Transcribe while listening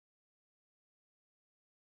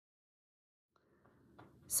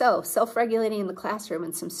So, self-regulating in the classroom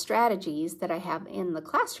and some strategies that I have in the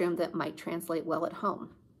classroom that might translate well at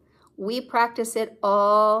home. We practice it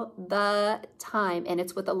all the time, and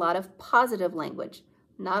it's with a lot of positive language,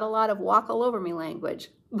 not a lot of walk all over me language,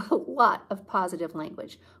 but a lot of positive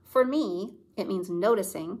language. For me, it means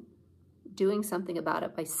noticing, doing something about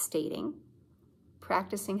it by stating,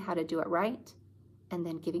 practicing how to do it right, and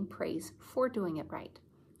then giving praise for doing it right.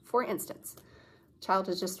 For instance, child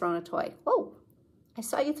has just thrown a toy. Whoa, I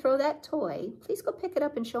saw you throw that toy. Please go pick it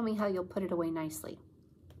up and show me how you'll put it away nicely.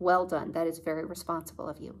 Well done. That is very responsible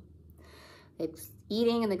of you. They're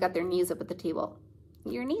eating and they got their knees up at the table.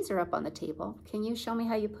 Your knees are up on the table. Can you show me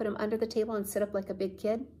how you put them under the table and sit up like a big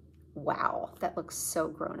kid? Wow, that looks so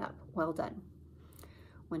grown up. Well done.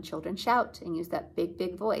 When children shout and use that big,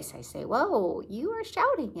 big voice, I say, whoa, you are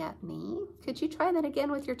shouting at me. Could you try that again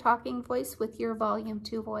with your talking voice, with your volume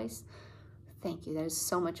 2 voice? Thank you, that is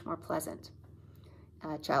so much more pleasant.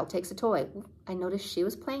 A child takes a toy. I noticed she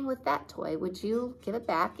was playing with that toy. Would you give it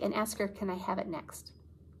back and ask her, can I have it next?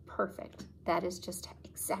 Perfect. That is just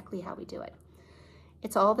exactly how we do it.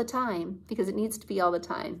 It's all the time because it needs to be all the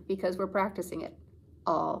time because we're practicing it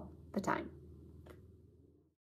all the time.